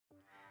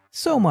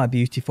So my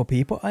beautiful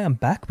people, I am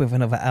back with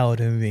another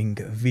Elden Ring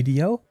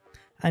video,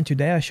 and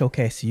today I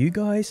showcase to you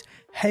guys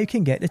how you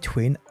can get the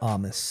twin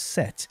armor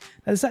set.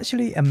 Now, there's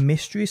actually a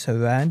mystery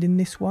surrounding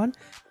this one.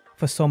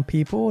 For some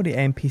people, the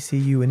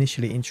NPC you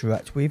initially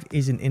interact with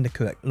isn't in the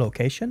correct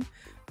location.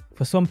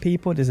 For some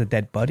people, there's a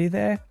dead body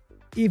there.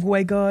 Either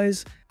way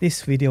guys,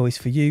 this video is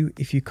for you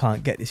if you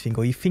can't get this thing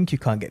or you think you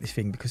can't get this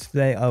thing, because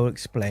today I will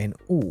explain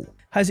all.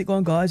 How's it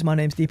going guys? My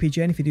name's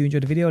DPJ, and if you do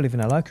enjoy the video, leaving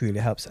a like really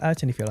helps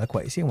out, and if you like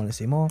what you see and want to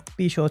see more,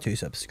 be sure to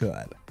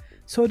subscribe.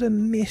 So the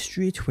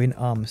mystery twin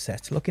armor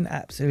set, looking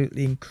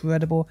absolutely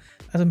incredible,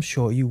 as I'm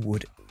sure you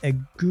would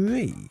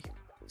agree.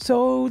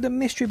 So the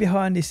mystery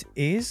behind this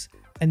is,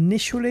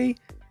 initially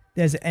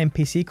there's an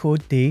NPC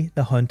called D,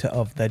 the Hunter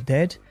of the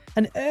Dead,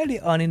 and early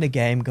on in the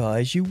game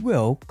guys, you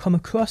will come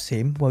across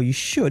him, well you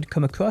should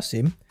come across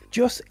him,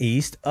 just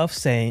east of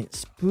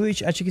Saint's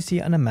Bridge, as you can see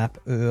on the map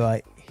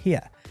right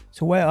here.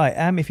 So where I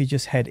am, if you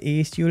just head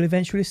east, you'll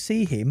eventually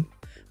see him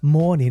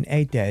mourning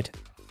a dead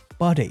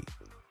body.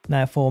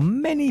 Now for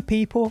many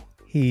people,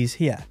 he's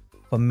here.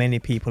 For many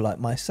people like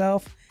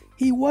myself,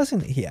 he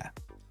wasn't here.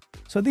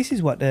 So this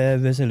is what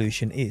the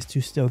resolution is to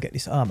still get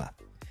this armor.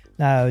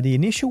 Now the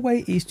initial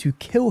way is to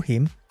kill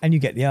him and you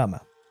get the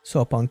armor.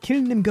 So upon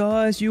killing him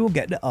guys, you will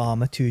get the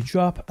armor to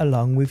drop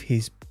along with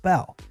his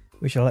bell,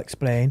 which I'll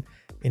explain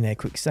in a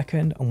quick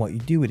second on what you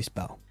do with this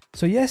bell.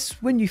 So yes,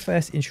 when you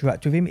first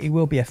interact with him, he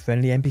will be a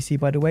friendly NPC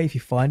by the way. If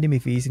you find him,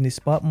 if he's in this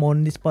spot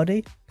mourning this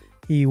body,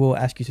 he will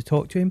ask you to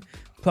talk to him.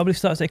 Probably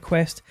starts a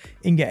quest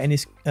in getting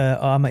his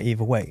armor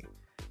either way.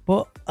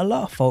 But a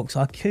lot of folks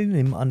are killing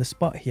him on the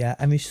spot here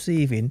and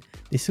receiving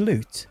this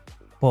loot.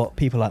 But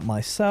people like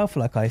myself,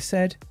 like I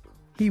said,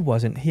 he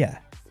wasn't here.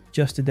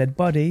 Just a dead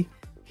body,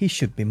 he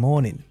should be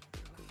mourning.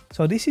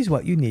 So this is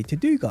what you need to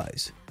do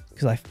guys,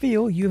 because I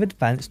feel you've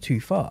advanced too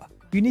far.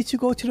 You need to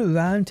go to the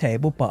round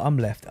table bottom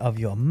left of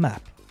your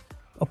map.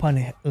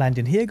 Upon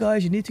landing here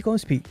guys, you need to go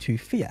and speak to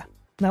Fia.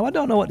 Now I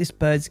don't know what this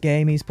bird's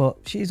game is, but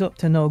she's up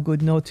to no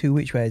good, no two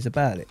which ways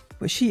about it.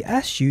 But she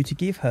asks you to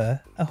give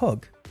her a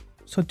hug.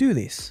 So do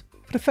this.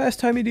 For the first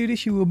time you do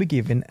this, you will be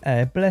given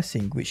a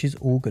blessing, which is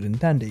all good and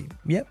dandy.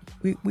 Yep,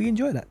 we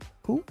enjoy that.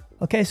 Cool.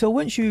 Okay, so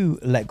once you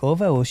let go of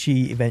her, or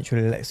she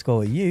eventually lets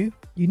go of you,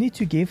 you need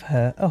to give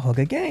her a hug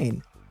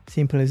again.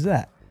 Simple as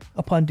that.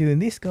 Upon doing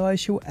this guys,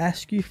 she'll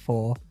ask you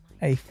for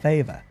a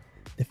favor.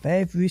 The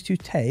favor is to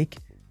take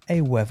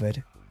a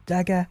weathered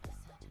dagger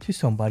to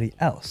somebody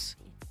else.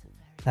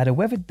 Now the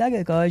weathered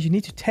dagger guys, you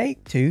need to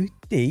take to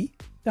D,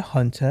 the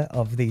Hunter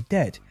of the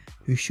Dead,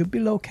 who should be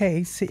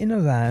located sitting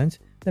around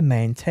the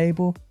main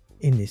table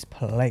in this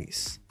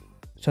place.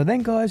 So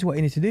then guys, what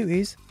you need to do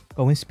is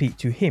go and speak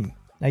to him.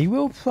 Now you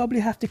will probably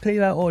have to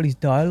clear out all his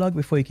dialogue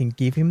before you can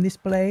give him this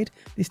blade,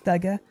 this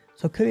dagger.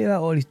 So clear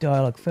out all his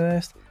dialogue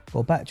first,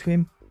 go back to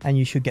him, and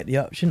you should get the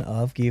option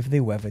of give the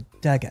weathered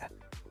dagger.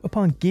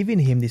 Upon giving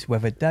him this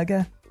weathered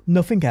dagger,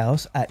 nothing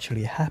else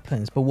actually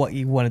happens. But what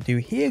you want to do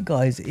here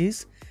guys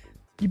is,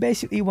 you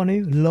basically want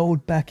to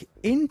load back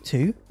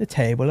into the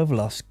table of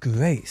lost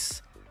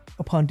grace.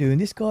 Upon doing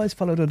this guys,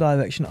 follow the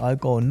direction I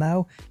go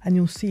now, and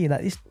you'll see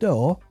that this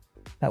door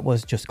that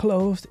was just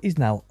closed is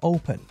now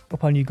open.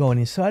 Upon you going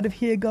inside of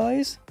here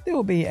guys, there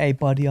will be a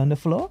body on the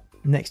floor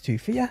next to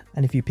Fia,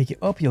 and if you pick it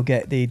up you'll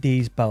get the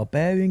D's bell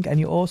bearing, and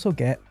you also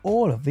get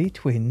all of the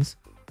twins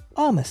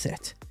armor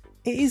set.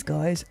 It is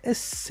guys as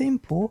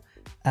simple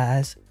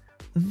as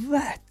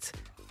that.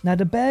 Now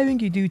the bearing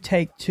you do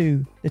take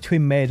to the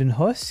twin maiden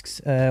husks,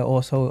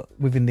 also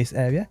within this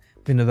area,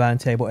 within the round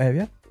table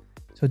area.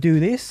 So do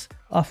this,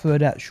 offer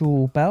the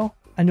actual bell,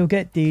 and you'll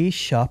get D's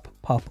shop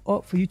pop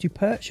up for you to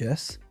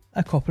purchase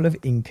a couple of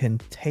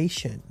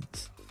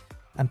incantations.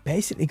 And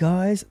basically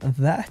guys,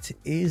 that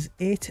is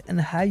it, and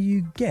how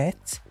you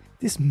get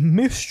this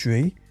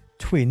mystery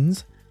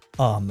twins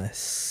armor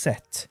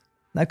set.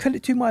 Now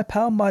credit to my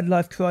pal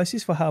Life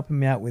Crisis for helping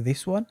me out with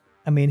this one.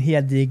 I mean, he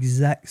had the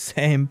exact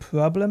same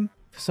problem.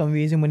 For some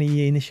reason, when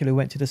he initially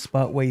went to the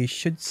spot where you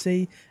should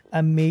see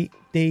and meet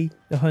D,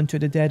 the Hunter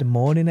of the Dead,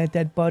 mourning a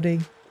dead body,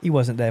 he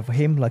wasn't there for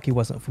him, like he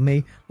wasn't for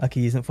me, like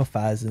he isn't for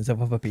thousands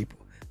of other people.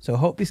 So I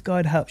hope this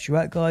guide helps you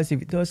out guys.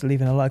 If it does,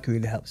 leaving a like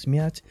really helps me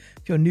out.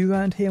 If you're new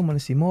around here and want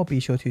to see more, be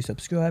sure to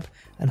subscribe,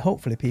 and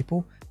hopefully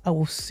people, I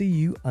will see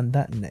you on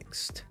that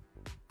next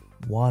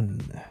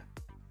one.